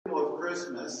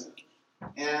Christmas,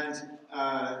 and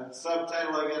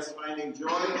subtitle, I guess, Finding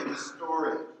Joy in the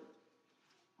Story.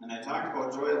 And I talked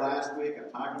about joy last week. I'm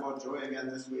talking about joy again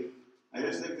this week. I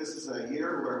just think this is a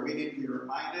year where we need to be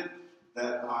reminded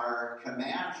that our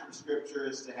command from Scripture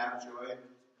is to have joy,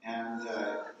 and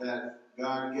that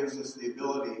God gives us the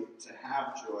ability to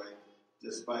have joy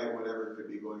despite whatever could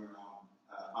be going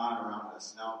around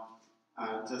us.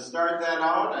 Now, to start that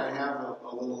out, I have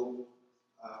a little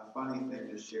funny thing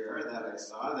to share that I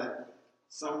saw, that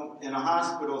in a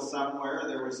hospital somewhere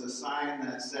there was a sign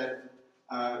that said,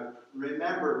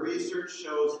 remember, research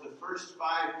shows the first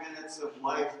 5 minutes of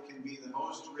life can be the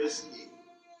most risky.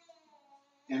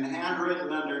 And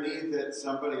handwritten underneath it,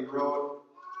 somebody wrote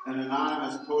an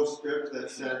anonymous postscript that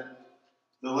said,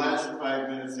 the last 5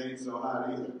 minutes ain't so hot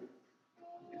either.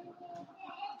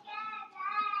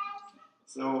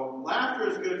 So laughter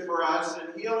is good for us,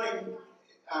 and healing,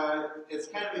 it's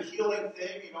kind of a healing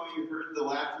thing. You know, you heard the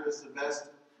laughter is the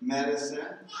best medicine.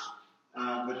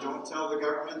 But don't tell the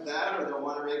government that, or they'll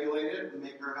want to regulate it and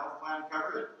make our health plan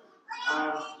cover it.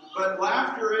 But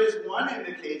laughter is one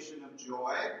indication of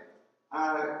joy.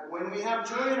 When we have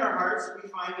joy in our hearts, we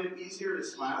find it easier to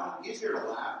smile and easier to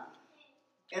laugh.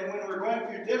 And when we're going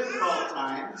through difficult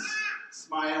times,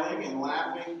 smiling and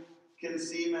laughing can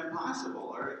seem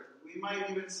impossible. Or we might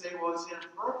even say, well, it's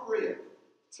inappropriate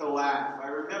to laugh. I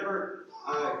remember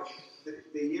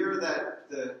the year that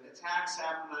the attacks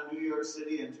happened on New York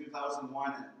City in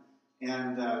 2001,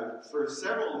 and for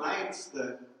several nights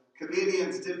the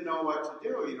comedians didn't know what to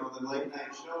do, you know, the late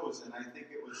night shows, and I think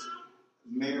it was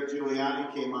Mayor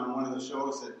Giuliani came on one of the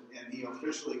shows, and he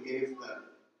officially gave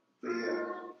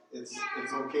the it's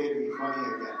okay to be funny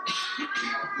again, you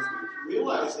know, because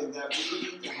realizing that we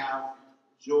need to have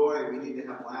joy, we need to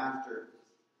have laughter.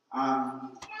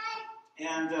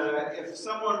 And if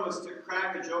someone was to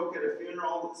crack a joke at a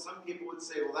funeral, some people would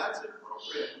say, well, that's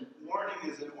inappropriate.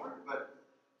 Mourning is in order. But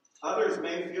others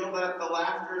may feel that the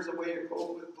laughter is a way to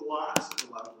cope with the loss of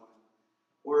a loved one.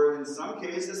 Or in some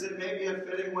cases, it may be a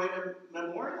fitting way to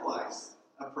memorialize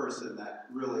a person that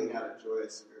really had a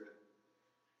joyous spirit.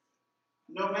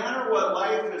 No matter what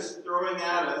life is throwing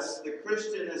at us, the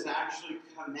Christian is actually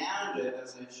commanded,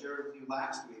 as I shared with you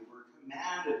last week, we're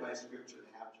commanded by Scripture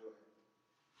to have joy.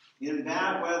 In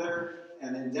bad weather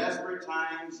and in desperate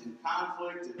times, in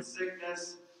conflict and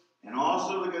sickness, and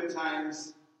also the good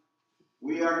times,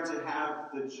 we are to have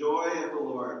the joy of the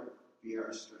Lord be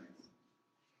our strength.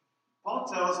 Paul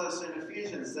tells us in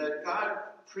Ephesians that God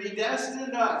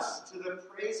predestined us to the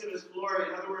praise of His glory.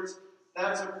 In other words,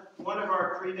 that's one of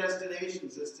our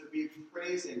predestinations, is to be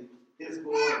praising His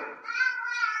glory.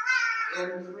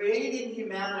 In creating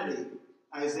humanity,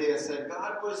 Isaiah said,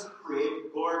 God was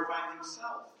created glorifying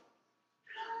Himself.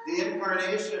 The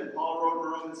incarnation, Paul wrote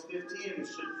in Romans 15,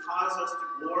 should cause us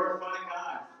to glorify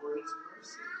God for His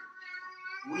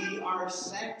mercy. We are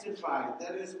sanctified.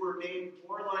 That is, we're made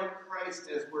more like Christ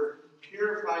as we're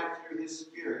purified through His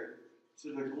Spirit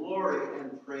to the glory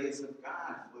and praise of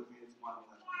God, Philippians 1:11.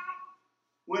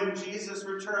 When Jesus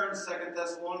returns, 2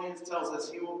 Thessalonians tells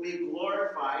us He will be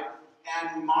glorified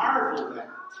and marveled at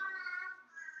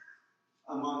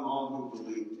among all who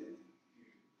believed in Him.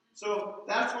 So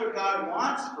that's what God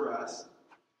wants for us.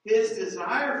 His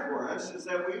desire for us is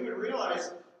that we would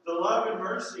realize the love and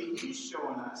mercy He's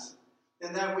shown us,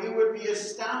 and that we would be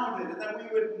astounded, and that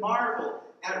we would marvel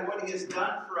at what He has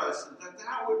done for us, and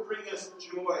that would bring us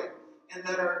joy, and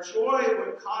that our joy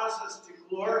would cause us to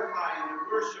glorify and to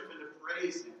worship and to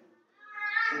praise Him.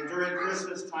 And during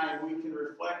Christmas time, we can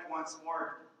reflect once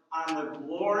more on the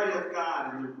glory of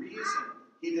God and the reason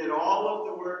He did all of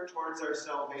the work towards our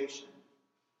salvation,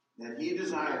 that He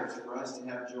desires for us to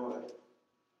have joy.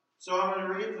 So I'm going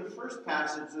to read the first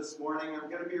passage this morning. I'm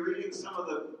going to be reading some of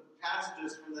the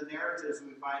passages from the narratives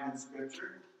we find in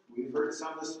Scripture. We've heard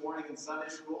some this morning in Sunday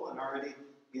school and already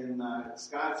in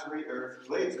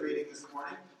Blade's reading this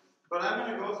morning. But I'm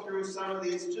going to go through some of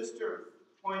these just to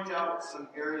point out some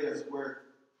areas where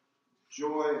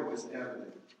joy was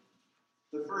evident.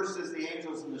 The first is the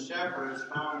angels and the shepherds,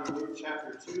 found in Luke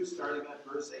chapter 2, starting at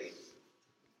verse 8.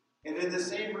 And in the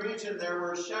same region there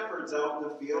were shepherds out in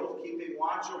the field, keeping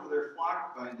watch over their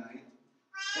flock by night.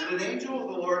 And an angel of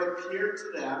the Lord appeared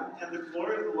to them, and the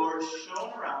glory of the Lord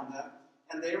shone around them,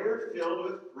 and they were filled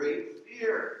with great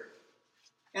fear.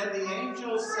 And the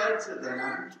angel said to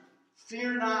them,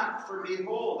 Fear not, for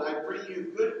behold, I bring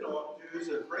you good news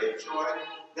of great joy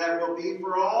that will be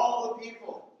for all the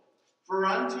people. For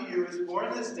unto you is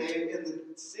born this day in the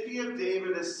city of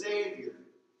David a Savior,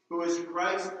 who is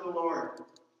Christ the Lord.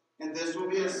 And this will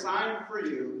be a sign for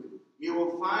you. You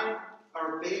will find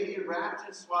a baby wrapped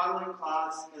in swaddling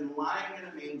cloths and lying in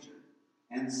a manger.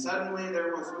 And suddenly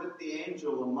there was with the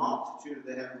angel a multitude of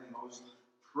the heavenly host,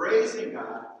 praising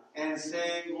God and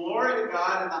saying, Glory to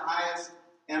God in the highest,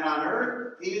 and on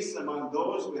earth peace among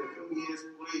those with whom he is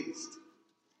pleased.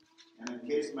 And in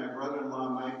case my brother-in-law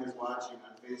Mike is watching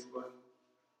on Facebook,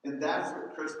 and that's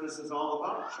what Christmas is all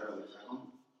about, Charlie Brown.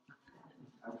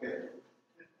 Okay.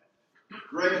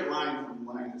 Great line from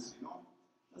Linus,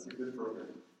 That's a good program.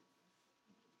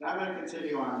 Now I'm going to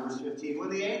continue on, verse 15. When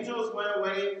the angels went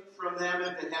away from them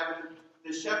into heaven,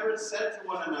 the shepherds said to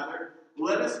one another,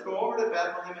 Let us go over to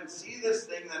Bethlehem and see this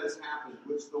thing that has happened,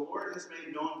 which the Lord has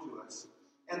made known to us.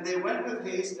 And they went with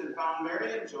haste and found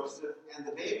Mary and Joseph and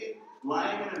the baby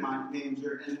lying in a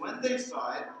manger. And when they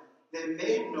saw it, they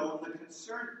made known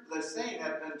the saying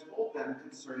that had been told them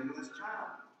concerning this child.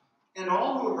 And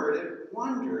all who heard it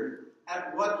wondered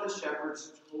at what the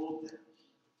shepherds told them.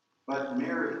 But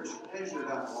Mary treasured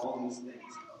up all these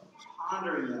things,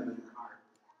 pondering them in her heart.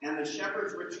 And the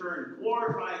shepherds returned,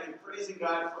 glorifying and praising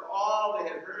God for all they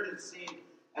had heard and seen,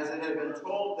 as it had been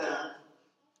told them.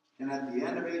 And at the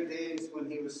end of 8 days, when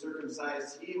he was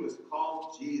circumcised, he was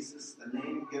called Jesus, the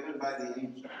name given by the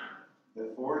angel,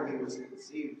 before he was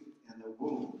conceived in the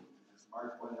womb. As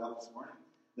Mark pointed out this morning,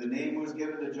 the name was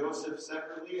given to Joseph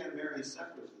separately and Mary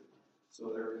separately, so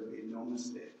there could be no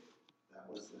mistake.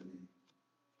 That was the name.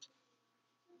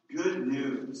 Good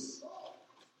news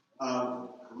of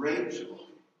great joy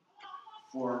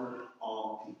for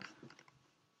all people.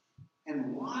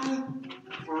 And why?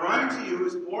 For unto you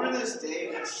is born this day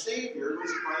a Savior, who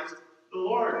is Christ the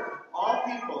Lord. All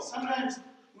people. Sometimes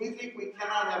we think we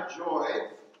cannot have joy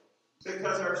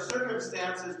because our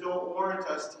circumstances don't warrant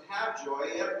us to have joy.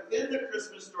 Yet within the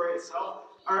Christmas story itself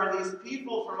are these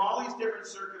people from all these different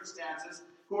circumstances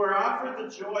who are offered the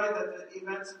joy that the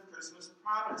events of Christmas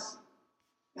promise.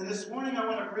 And this morning I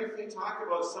want to briefly talk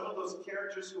about some of those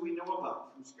characters who we know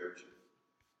about from Scripture.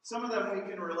 Some of them we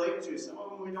can relate to, some of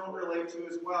them we don't relate to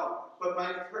as well. But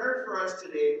my prayer for us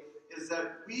today is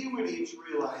that we would each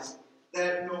realize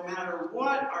that no matter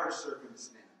what our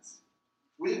circumstance,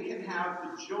 we can have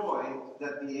the joy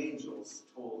that the angels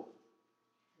told.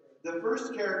 The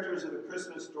first characters of the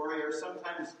Christmas story are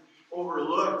sometimes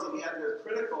overlooked, and yet they're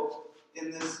critical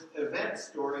in this event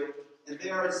story, and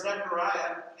they are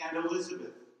Zechariah and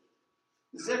Elizabeth.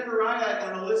 Zechariah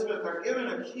and Elizabeth are given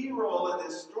a key role in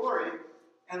this story,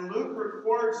 and Luke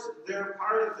records their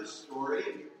part of the story,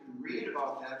 and you can read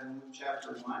about that in Luke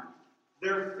chapter 1.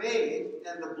 Their faith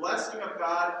and the blessing of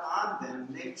God on them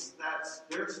makes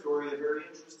their story a very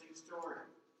interesting story.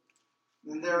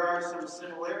 And there are some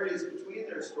similarities between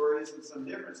their stories and some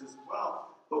differences as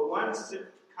well. But one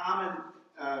common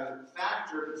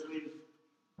factor between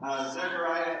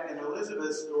Zechariah and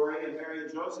Elizabeth's story and Mary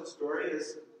and Joseph's story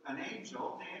is an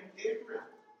angel named Gabriel.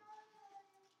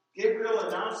 Gabriel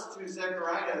announced to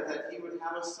Zechariah that he would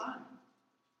have a son.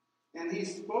 And he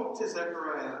spoke to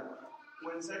Zechariah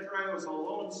when Zechariah was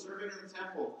alone serving in the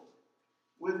temple.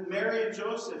 With Mary and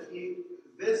Joseph, he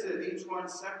visited each one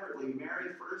separately,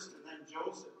 Mary first and then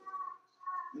Joseph.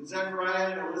 And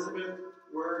Zechariah and Elizabeth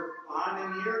were on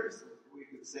in years, if we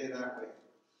could say that way.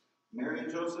 Mary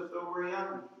and Joseph, though, were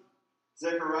young.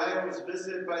 Zechariah was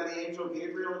visited by the angel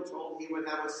Gabriel and told he would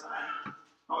have a son.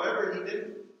 However, he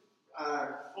didn't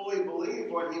fully believe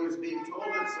what he was being told,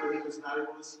 and so he was not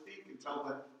able to speak until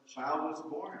the child was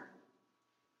born.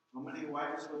 How many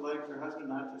wives would like their husband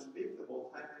not to speak the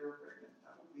whole time they were pregnant?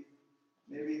 That would be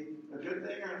maybe a good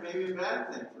thing or maybe a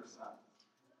bad thing for some.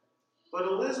 But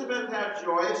Elizabeth had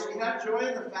joy. She had joy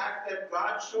in the fact that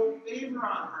God showed favor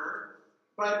on her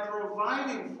by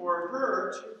providing for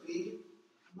her to be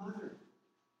a mother.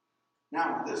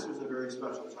 Now, this was a very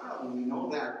special child, and we know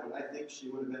that, but I think she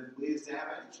would have been pleased to have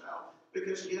any child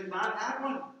because she had not had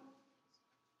one.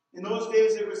 In those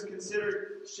days, it was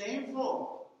considered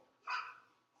shameful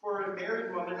for a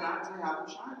married woman not to have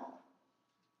a child.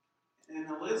 And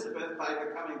Elizabeth, by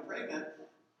becoming pregnant,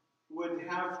 would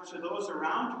have to those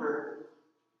around her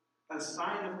a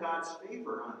sign of God's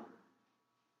favor on her.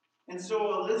 And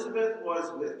so Elizabeth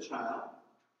was with child,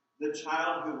 the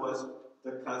child who was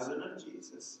the cousin of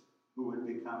Jesus, who would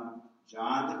become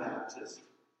John the Baptist,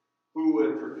 who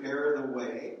would prepare the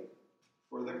way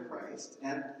for the Christ.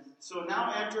 And so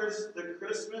now enters the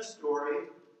Christmas story,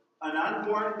 an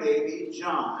unborn baby,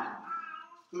 John,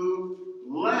 who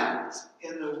leapt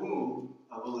in the womb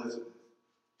of Elizabeth.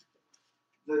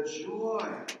 The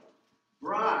joy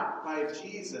brought by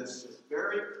Jesus'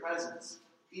 very presence,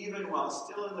 even while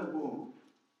still in the womb.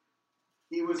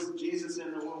 He was Jesus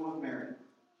in the womb of Mary,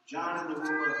 John in the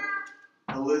womb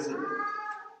of Elizabeth.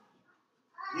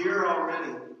 Here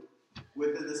already,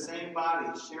 within the same body,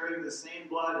 sharing the same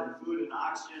blood and food and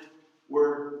oxygen,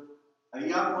 were a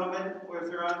young woman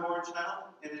with her unborn child,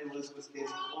 and in Elizabeth's case,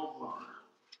 a full-blown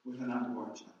with an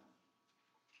unborn child.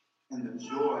 And the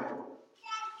joy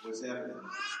was evident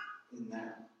in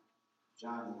that.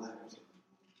 John leapt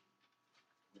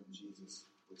when Jesus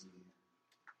was near.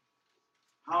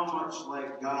 How much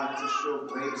like God to show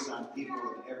grace on people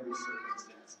in every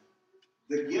circumstance.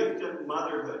 The gift of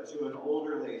motherhood to an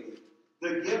older lady.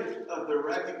 The gift of the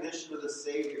recognition of the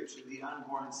Savior to the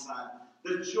unborn son.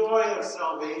 The joy of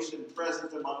salvation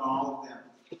present among all of them.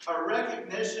 A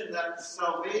recognition that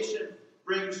salvation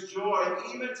brings joy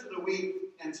even to the weak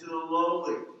and to the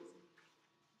lowly.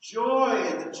 Joy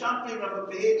in the jumping of a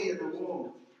baby in the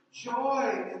womb.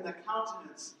 Joy in the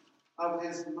countenance of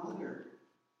his mother.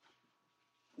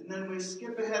 And then we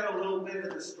skip ahead a little bit in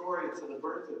the story to the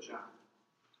birth of John.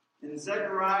 And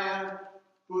Zechariah,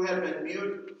 who had been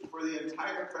mute for the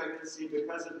entire pregnancy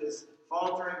because of his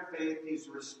faltering faith, he's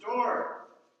restored.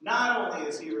 Not only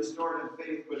is he restored in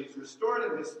faith, but he's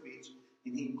restored in his speech.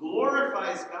 And he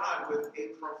glorifies God with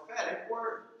a prophetic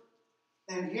word.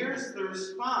 And here's the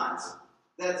response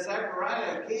that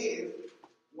Zechariah gave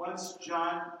once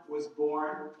John was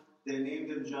born. They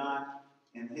named him John,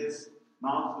 and his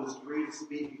mouth was free to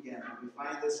speak again. And we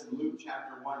find this in Luke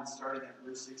chapter 1, starting at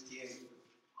verse 68.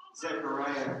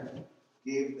 Zechariah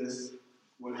gave this,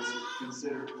 what is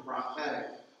considered prophetic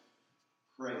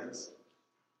praise.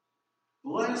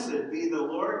 Blessed be the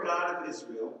Lord God of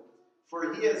Israel,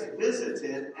 for he has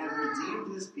visited and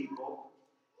redeemed his people,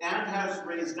 and has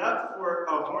raised up for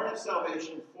a horn of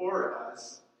salvation for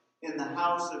us in the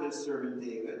house of his servant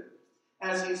David,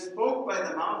 as he spoke by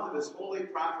the mouth of his holy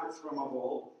prophets from of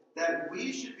old, that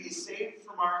we should be saved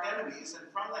from our enemies and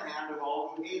from the hand of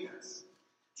all who hate us,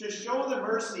 to show the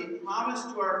mercy promised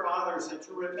to our fathers and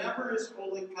to remember his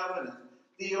holy covenant,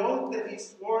 the oath that he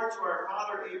swore to our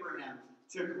father Abraham,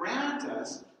 to grant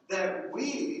us that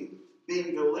we,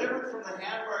 being delivered from the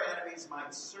hand of our enemies,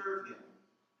 might serve him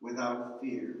without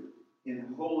fear,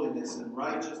 in holiness and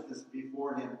righteousness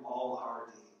before him all our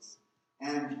days.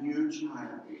 And you,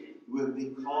 child, will be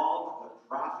called the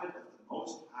prophet of the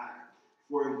Most High,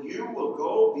 for you will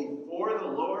go before the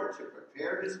Lord to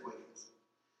prepare his ways,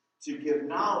 to give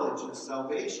knowledge of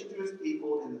salvation to his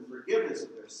people in the forgiveness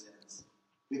of their sins,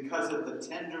 because of the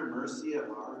tender mercy of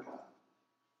our God.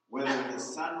 Whether the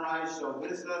sunrise shall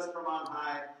visit us from on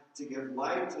high, to give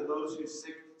light to those who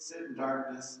sit in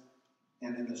darkness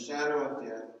and in the shadow of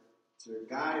death, to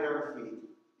guide our feet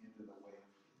into the way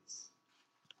of peace.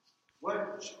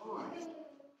 What joy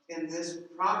in this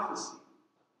prophecy,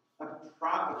 a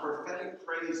prophetic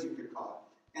praise you could call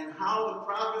it. And how the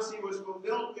prophecy was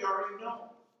fulfilled, we already know.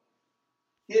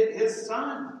 His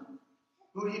son,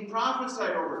 who he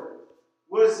prophesied over,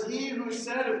 was he who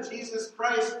said of Jesus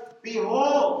Christ,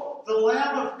 "Behold, the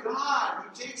Lamb of God who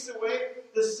takes away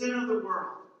the sin of the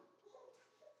world."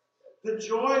 The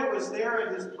joy was there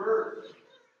at his birth.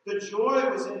 The joy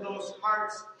was in those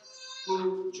hearts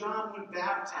who John would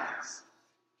baptize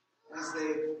as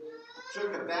they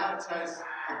took a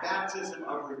baptism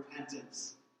of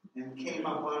repentance and came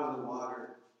up out of the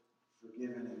water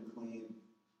forgiven and clean.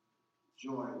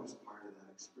 Joy was part of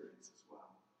that experience as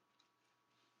well.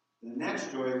 The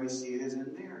next joy we see is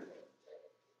in Mary.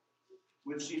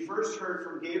 When she first heard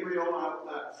from Gabriel,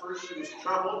 at first she was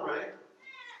troubled, right?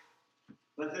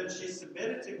 But then she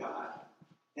submitted to God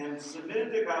and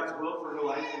submitted to God's will for her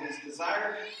life and his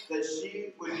desire that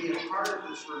she would be a part of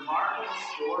this remarkable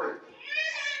story.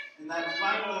 And that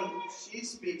finally she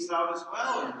speaks out as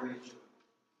well in great joy.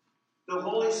 The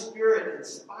Holy Spirit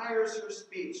inspires her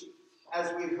speech.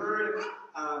 As we've heard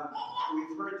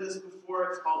this before.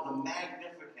 It's called the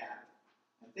Magnificat.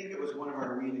 I think it was one of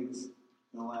our readings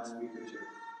in the last week or two.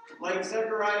 Like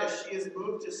Zechariah, she is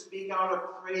moved to speak out a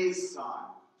praise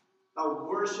song, a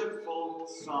worshipful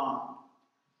song.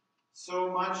 So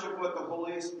much of what the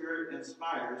Holy Spirit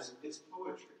inspires is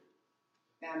poetry.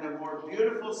 And a more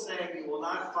beautiful saying you will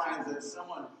not find than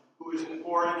someone who is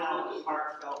pouring out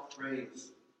heartfelt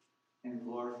praise and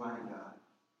glorifying God.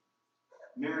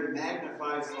 Mary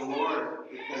magnifies the Lord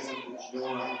because of the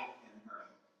joy in her.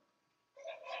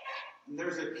 And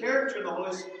there's a character in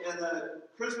the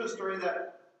Christmas story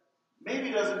that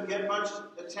maybe doesn't get much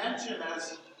attention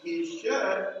as he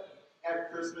should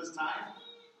at Christmas time,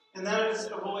 and that is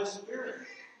the Holy Spirit.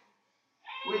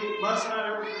 We must not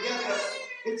ever forget that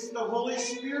it's the Holy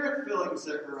Spirit filling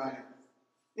Zechariah.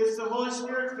 It's the Holy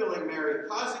Spirit filling Mary,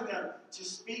 causing them to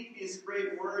speak these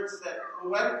great words that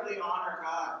poetically honor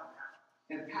God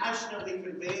and passionately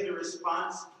convey the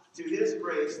response to His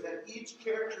grace that each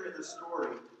character in the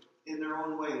story, in their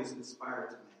own ways,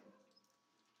 inspired to make.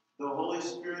 The Holy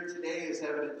Spirit today is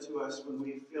evident to us when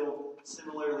we feel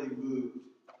similarly moved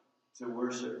to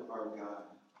worship our God.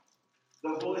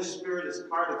 The Holy Spirit is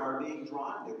part of our being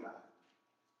drawn to God.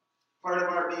 Part of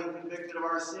our being convicted of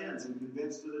our sins and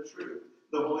convinced of the truth.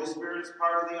 The Holy Spirit is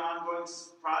part of the ongoing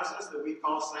process that we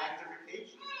call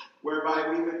sanctification, whereby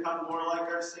we become more like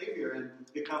our Savior and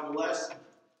become less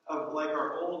of like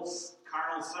our old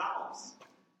carnal selves.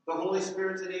 The Holy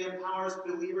Spirit today empowers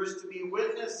believers to be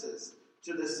witnesses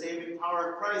to the saving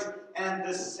power of Christ. And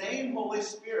the same Holy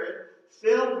Spirit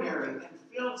filled Mary and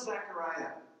filled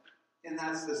Zechariah. And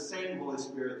that's the same Holy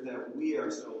Spirit that we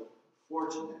are so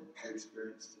fortunate to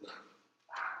experience today.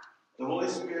 The Holy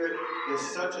Spirit is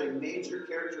such a major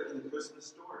character in the Christmas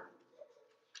story.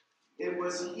 It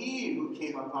was He who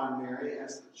came upon Mary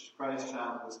as the Christ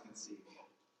child was conceived.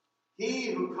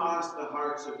 He who caused the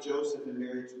hearts of Joseph and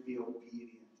Mary to be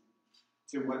obedient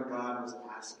to what God was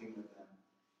asking of them.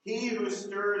 He who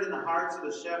stirred in the hearts of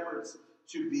the shepherds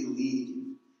to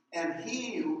believe. And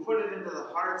He who put it into the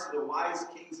hearts of the wise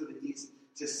kings of the East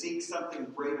to seek something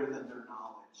greater than their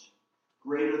knowledge,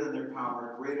 greater than their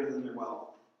power, greater than their wealth.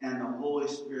 And the Holy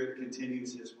Spirit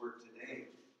continues His work today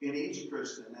in each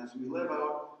Christian as we live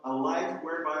out a life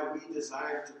whereby we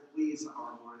desire to please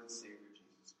our Lord and Savior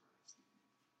Jesus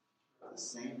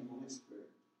Christ. The same Holy Spirit.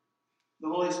 The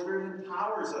Holy Spirit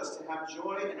empowers us to have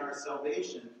joy in our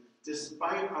salvation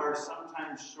despite our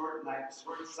sometimes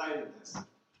short-sightedness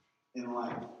in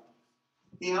life.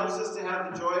 He helps us to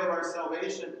have the joy of our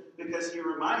salvation because He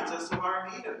reminds us of our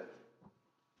need of it.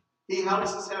 He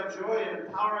helps us have joy in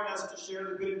empowering us to share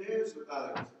the good news with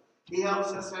others. He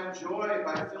helps us have joy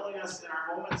by filling us in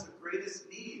our moments of greatest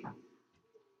need.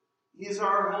 He's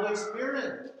our Holy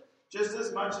Spirit, just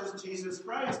as much as Jesus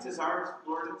Christ is our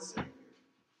Lord and Savior.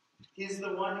 He's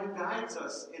the one who guides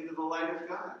us into the light of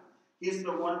God. He's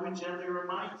the one who gently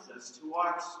reminds us to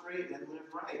walk straight and live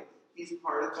right. He's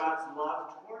part of God's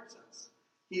love towards us.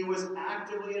 He was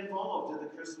actively involved in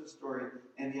the Christmas story,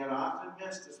 and yet often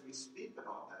missed as we speak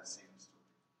about that same story.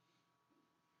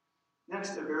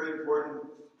 Next, a very important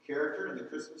character in the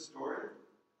Christmas story,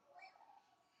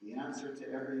 the answer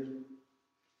to every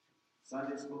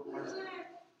Sunday school question,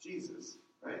 Jesus,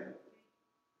 right?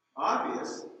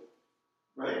 Obvious,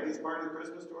 right? He's part of the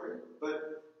Christmas story,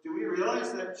 but do we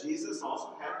realize that Jesus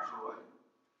also had joy?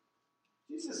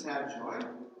 Jesus had joy.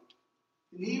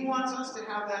 And He wants us to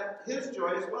have His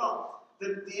joy as well.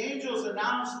 The angels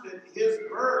announced that His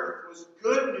birth was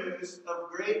good news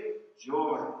of great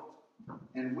joy.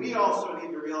 And we also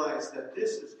need to realize that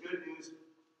this is good news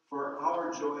for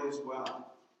our joy as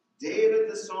well. David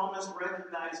the psalmist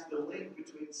recognized the link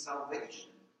between salvation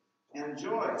and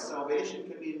joy. Salvation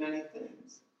can mean many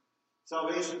things.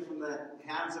 Salvation from the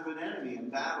hands of an enemy in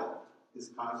battle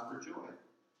is cause for joy.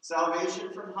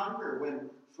 Salvation from hunger when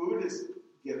food is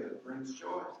given brings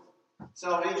joy.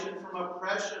 Salvation from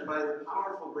oppression by the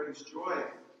powerful brings joy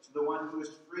to the one who is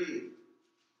free.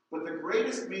 But the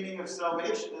greatest meaning of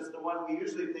salvation is the one we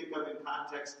usually think of in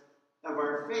context of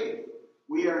our faith.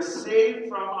 We are saved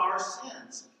from our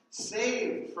sins,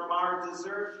 saved from our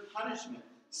deserved punishment,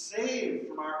 saved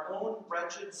from our own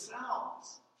wretched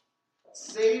selves,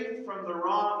 saved from the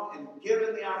wrong and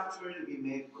given the opportunity to be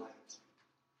made right.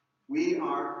 We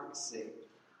are saved.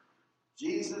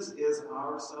 Jesus is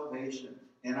our salvation,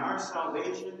 and our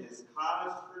salvation is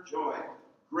cause for joy.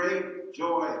 Great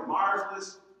joy,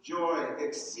 marvelous joy,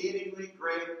 exceedingly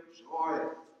great joy.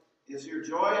 Is your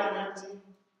joy on empty?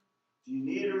 Do you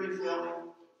need a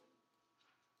refilling?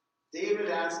 David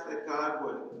asked that God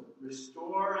would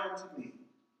restore unto me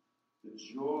the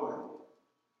joy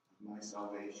of my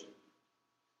salvation.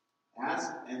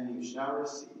 Ask and you shall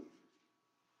receive.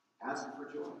 Ask for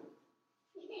joy.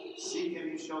 Seek and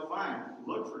you shall find.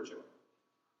 Look for joy.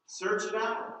 Search it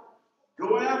out.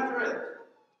 Go after it.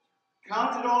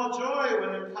 Count it all joy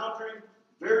when encountering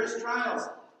various trials.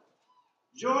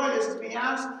 Joy is to be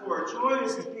asked for. Joy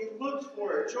is to be looked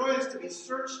for. Joy is to be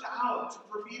searched out,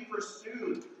 to be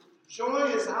pursued.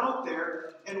 Joy is out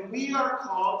there, and we are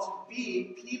called to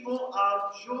be people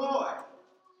of joy.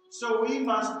 So we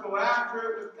must go after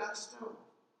it with gusto.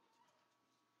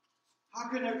 How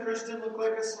can a Christian look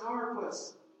like a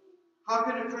sourpuss? How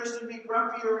can a Christian be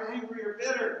grumpy or angry or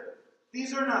bitter?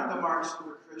 These are not the marks of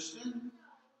a Christian.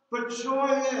 But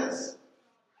joy is.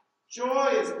 Joy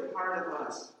is a part of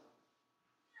us.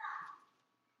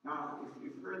 Now, if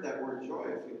you've heard that word joy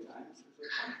a few times,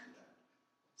 there's a point to that.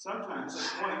 Sometimes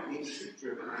a point needs to be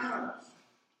driven home.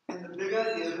 And the big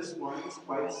idea this morning is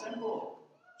quite simple.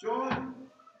 Joy.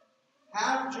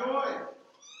 Have joy.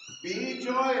 Be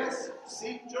joyous.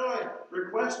 Seek joy.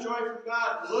 Request joy from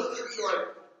God. Look for joy.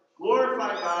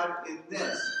 Glorify God in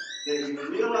this. that you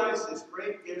realize his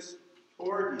great gifts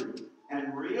toward you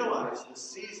and realize the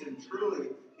season truly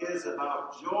is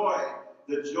about joy,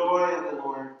 the joy of the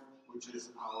Lord, which is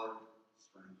our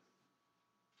strength.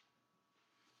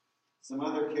 Some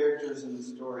other characters in the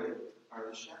story are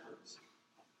the shepherds.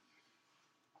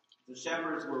 The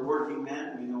shepherds were working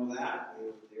men, we know that.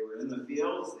 They were in the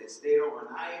fields, they stayed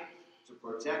overnight to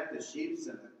protect the sheep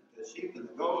and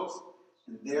the goats,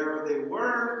 and there they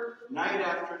were night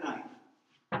after night.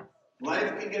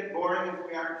 Life can get boring if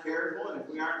we aren't careful and if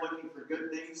we aren't looking for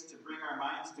good things to bring our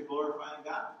minds to glorifying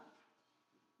God.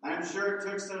 I'm sure it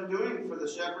took some doing for the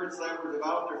shepherds that were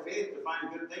devout in their faith to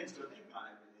find good things to think on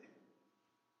every day.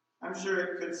 I'm sure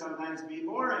it could sometimes be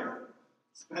boring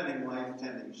spending life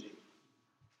tending sheep.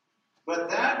 But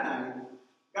that night,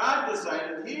 God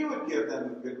decided he would give them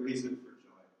a good reason for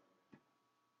joy.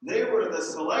 They were the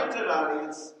selected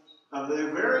audience of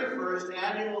the very first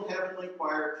annual Heavenly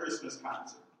Choir Christmas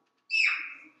concert.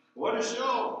 What a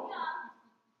show!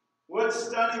 What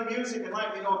stunning music and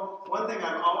life. You know, one thing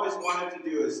I've always wanted to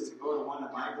do is to go to one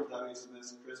of Michael W.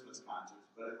 Smith's Christmas concerts.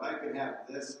 But if I could have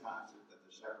this concert that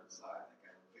the Shepherds saw, I think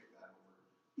I would pick that over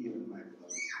even Michael W.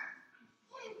 Smith.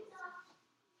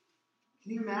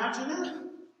 Can you imagine it?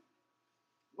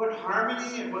 What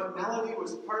harmony and what melody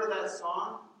was part of that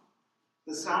song?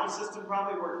 The sound system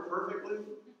probably worked perfectly.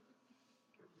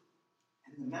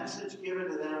 And the message given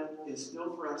to them is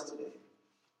still for us today.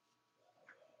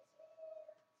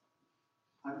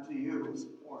 Unto you is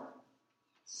born a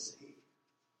Savior,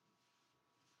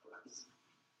 Christ,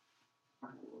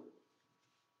 our Lord.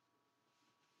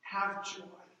 Have joy.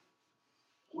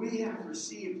 We have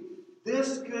received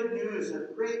this good news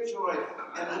of great joy,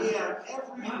 and we have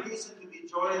every reason to be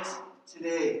joyous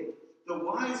today. The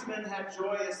wise men had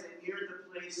joy as they neared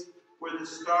the place where the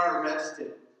star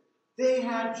rested. They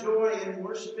had joy in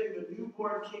worshiping the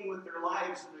newborn King with their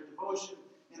lives and their devotion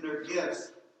and their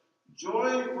gifts.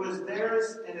 Joy was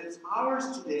theirs, and it's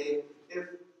ours today if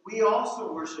we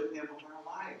also worship him with our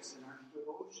lives and our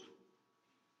devotion.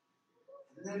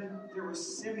 And then there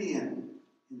was Simeon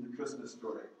in the Christmas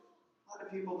story. A lot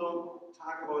of people don't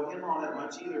talk about him all that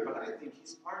much either, but I think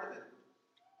he's part of it.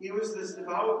 He was this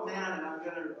devout man, and I'm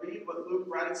going to read what Luke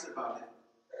writes about him.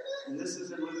 And this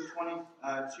is in Luke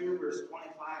 22, verse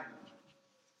 25.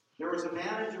 There was a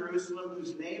man in Jerusalem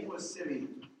whose name was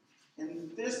Simeon.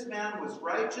 And this man was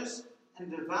righteous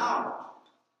and devout,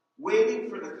 waiting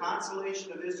for the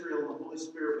consolation of Israel, and the Holy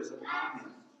Spirit was upon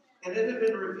him. And it had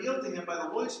been revealed to him by the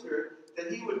Holy Spirit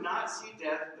that he would not see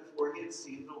death before he had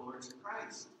seen the Lord's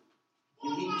Christ.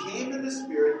 And he came in the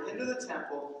Spirit into the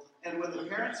temple, and when the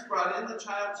parents brought in the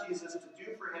child Jesus to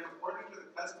do for him according to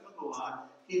the custom of the law,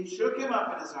 he took him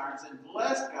up in his arms and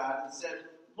blessed God and said,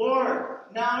 Lord,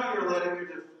 now you're letting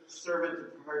your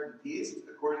servant depart in peace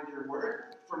according to your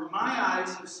word. For my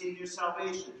eyes have seen your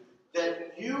salvation,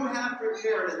 that you have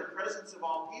prepared in the presence of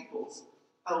all peoples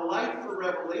a light for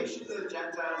revelation to the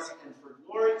Gentiles and for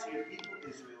glory to your people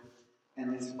Israel.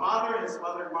 And his father and his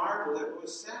mother marveled at what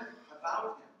was said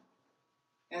about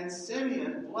him. And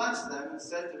Simeon blessed them and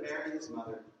said to Mary his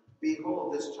mother,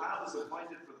 Behold, this child is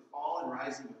appointed for the fall and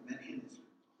rising of many in Israel,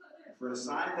 and for a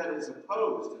sign that is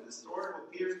opposed, and the sword will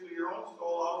pierce through your own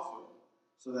soul also,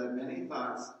 so that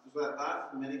thoughts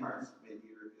from many hearts may be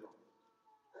revealed.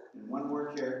 And one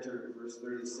more character, verse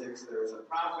 36, there was a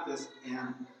prophetess,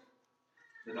 Anne,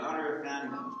 the daughter of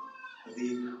Phanuel, of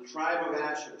the tribe of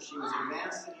Asher. She was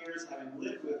advanced in years, having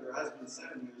lived with her husband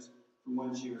 7 years from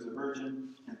when she was a virgin,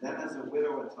 and then as a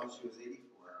widow until she was 84.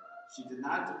 She did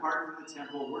not depart from the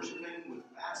temple, worshiping with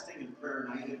fasting and prayer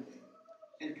night and day.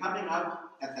 And coming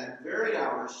up at that very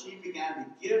hour, she began to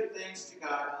give thanks to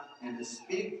God and to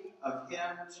speak of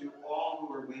him to all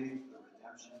who were waiting for the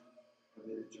redemption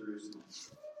of Jerusalem.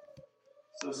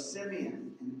 So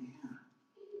Simeon and Anna,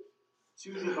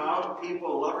 two devout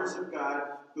people, lovers of God,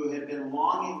 who had been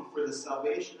longing for the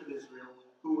salvation of Israel,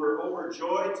 who were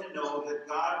overjoyed to know that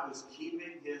God was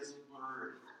keeping his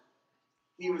word.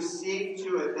 He was seeing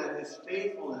to it that his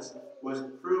faithfulness was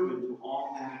proven to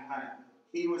all mankind.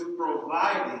 He was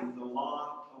providing the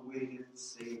long-awaited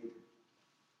Savior.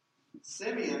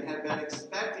 Simeon had been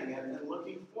expecting it and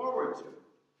looking forward to it.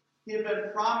 He had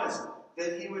been promised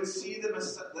that he would see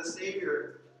the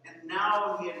Savior, and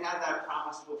now he had had that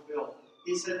promise fulfilled.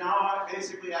 He said, now I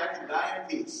can die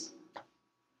in peace.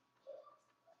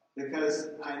 Because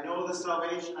I know the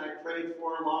salvation I prayed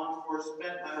for, longed for,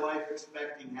 spent my life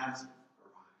expecting has arrived.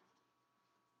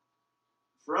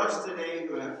 For us today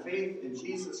who have faith in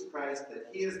Jesus Christ, that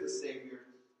he is the Savior,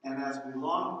 and as we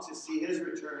long to see his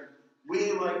return,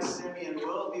 we, like Simeon,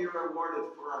 will be rewarded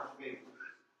for our faith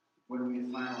when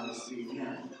we finally see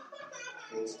him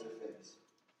face to face.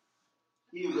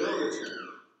 He will return.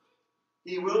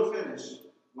 He will finish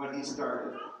what he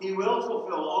started. He will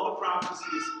fulfill all the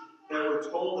prophecies that were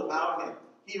told about him.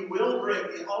 He will bring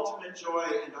the ultimate joy,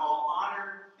 and all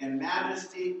honor and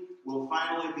majesty will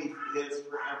finally be his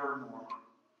forevermore.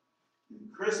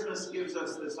 And Christmas gives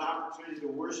us this opportunity to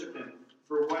worship him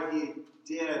for what he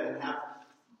did and have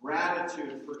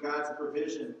gratitude for God's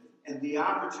provision and the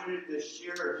opportunity to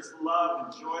share his love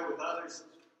and joy with others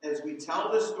as we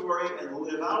tell the story and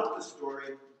live out the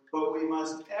story. But we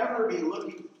must ever be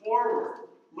looking forward,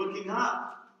 looking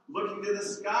up, looking to the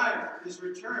sky for his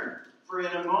return. For in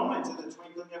a moment, in the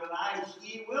twinkling of an eye,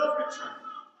 he will return.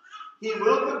 He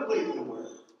will complete the work.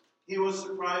 He will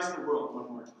surprise the world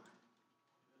one more time.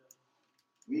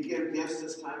 We give gifts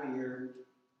this time of year.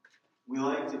 We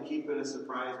like to keep it a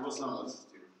surprise. Well, some of us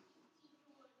do.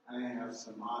 I have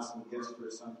some awesome gifts for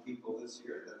some people this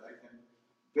year that I can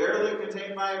barely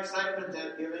contain my excitement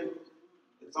at giving.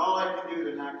 It's all I can do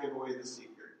to not give away the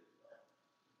secret.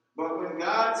 But when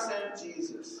God sent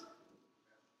Jesus,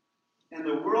 and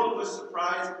the world was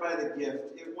surprised by the gift,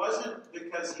 it wasn't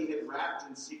because he had wrapped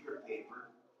in secret paper.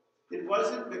 It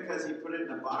wasn't because he put it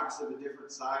in a box of a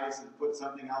different size and put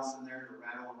something else in there to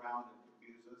rattle around and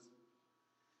confuse us.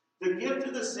 The gift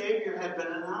of the Savior had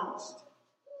been announced.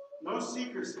 No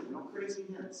secrecy, no crazy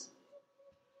hints.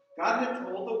 God had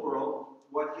told the world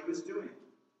what he was doing,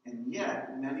 and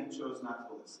yet many chose not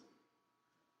to listen.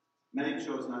 Many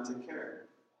chose not to care.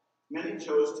 Many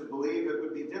chose to believe it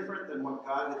would be different than what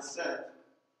God had said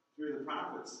through the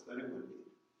prophets that it would be.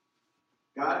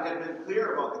 God had been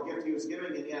clear about the gift he was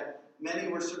giving, and yet many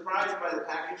were surprised by the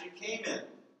package it came in.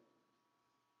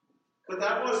 But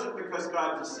that wasn't because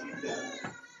God deceived them.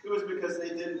 It was because they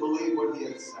didn't believe what he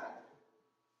had said.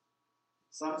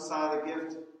 Some saw the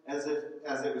gift as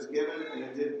it was given, and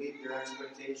it didn't meet their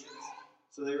expectations,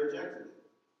 so they rejected it.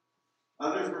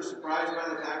 Others were surprised by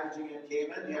the packaging it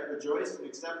came in, yet rejoiced and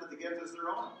accepted the gift as their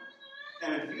own.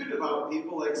 And a few devout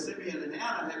people like Simeon and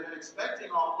Anna had been expecting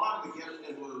all along the gift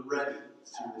and were ready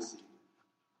to receive it.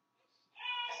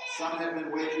 Some had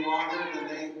been waiting longer than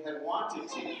they had wanted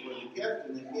to for the gift,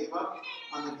 and they gave up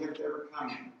on the gift ever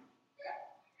coming.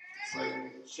 It's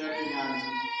like checking on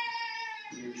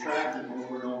your tracking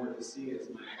over and over to see is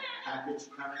my package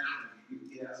coming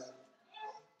from UPS.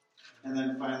 And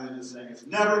then finally just saying, it's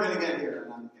never going to get here,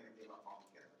 and I'm going to give up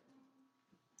altogether.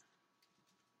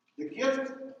 The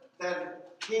gift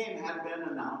that came had been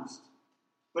announced,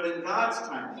 but in God's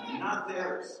timing, not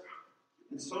theirs.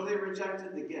 And so they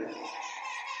rejected the gift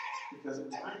because of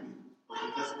timing, or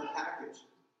because of the package.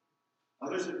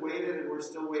 Others had waited and were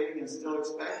still waiting and still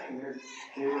expecting.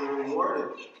 They were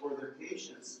rewarded for their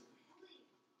patience.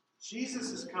 Jesus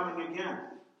is coming again.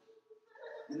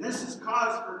 And this is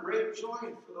cause for great joy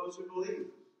for those who believe.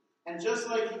 And just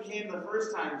like he came the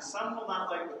first time, some will not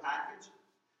like the package.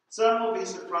 Some will be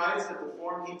surprised at the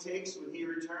form he takes when he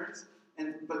returns.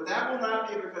 But that will not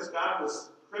be because God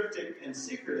was cryptic and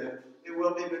secretive. It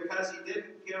will be because he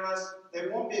didn't give us,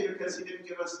 it won't be because he didn't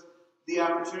give us the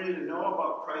opportunity to know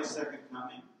about Christ's second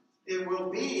coming. It will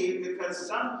be because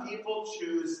some people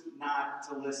choose not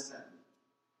to listen.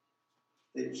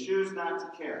 They choose not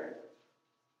to care.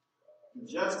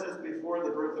 Just as before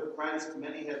the birth of Christ,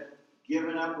 many had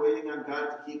given up waiting on God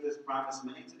to keep his promise,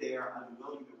 many today are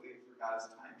unwilling to wait for God's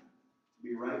timing to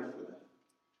be right for them.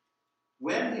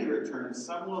 When he returns,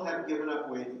 some will have given up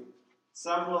waiting.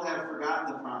 Some will have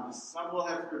forgotten the promise. Some will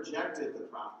have rejected the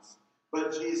promise.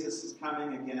 But Jesus is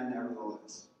coming again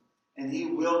nevertheless. And he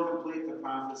will complete the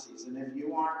prophecies. And if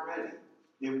you aren't ready,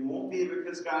 it won't be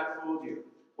because God fooled you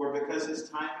or because his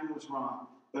timing was wrong,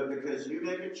 but because you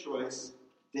make a choice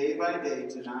day by day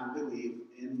to not believe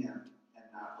in him and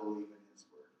not believe in his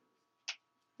word.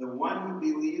 The one who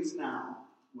believes now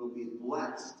will be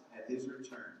blessed at his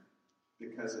return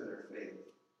because of their faith.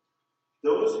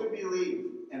 Those who believe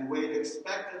and wait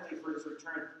expectantly for his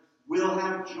return will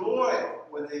have joy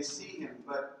when they see him,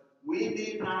 but we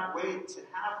need not wait to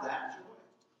have that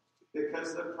joy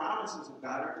because the promises of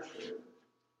God are true.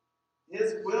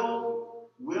 His will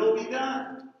be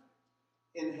done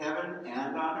in heaven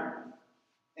and on earth.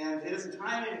 And his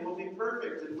timing will be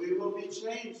perfect, and we will be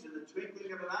changed in the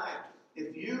twinkling of an eye.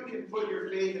 If you can put your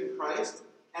faith in Christ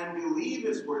and believe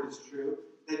his word is true,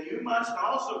 then you must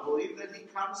also believe that he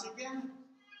comes again.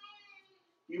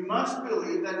 You must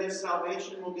believe that his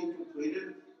salvation will be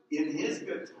completed in his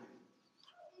good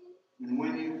timing. And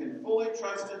when you can fully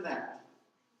trust in that,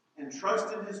 and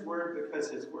trust in his word because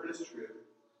his word is true,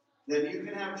 then you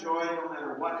can have joy no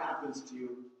matter what happens to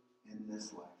you in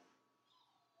this life.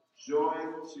 Joy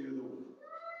to the world.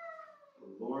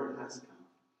 The Lord has come.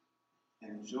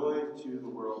 and joy to the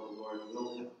world, the Lord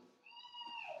will come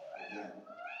again.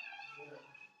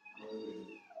 Hallelujah.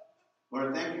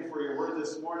 Lord, thank you for your word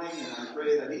this morning, and I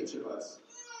pray that each of us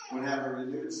would have a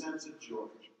renewed sense of joy.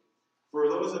 For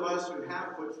those of us who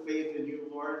have put faith in you,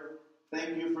 Lord,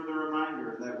 thank you for the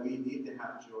reminder that we need to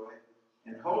have joy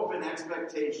and hope and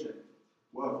expectation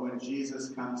of when Jesus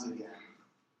comes again.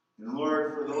 And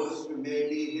Lord, for those who may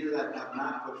be here that have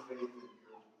not put faith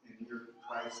in your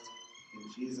Christ,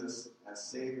 in Jesus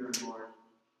as Savior and Lord,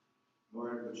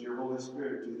 would your Holy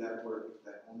Spirit do that work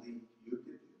that only you can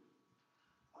do,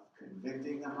 of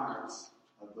convicting the hearts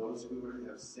of those who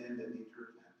have sinned and need to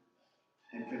repent,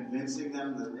 and convincing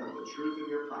them of the truth of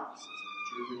your promises and the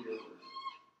truth of your word.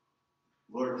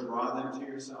 Lord, draw them to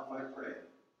yourself, I pray.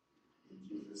 In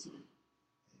Jesus' name.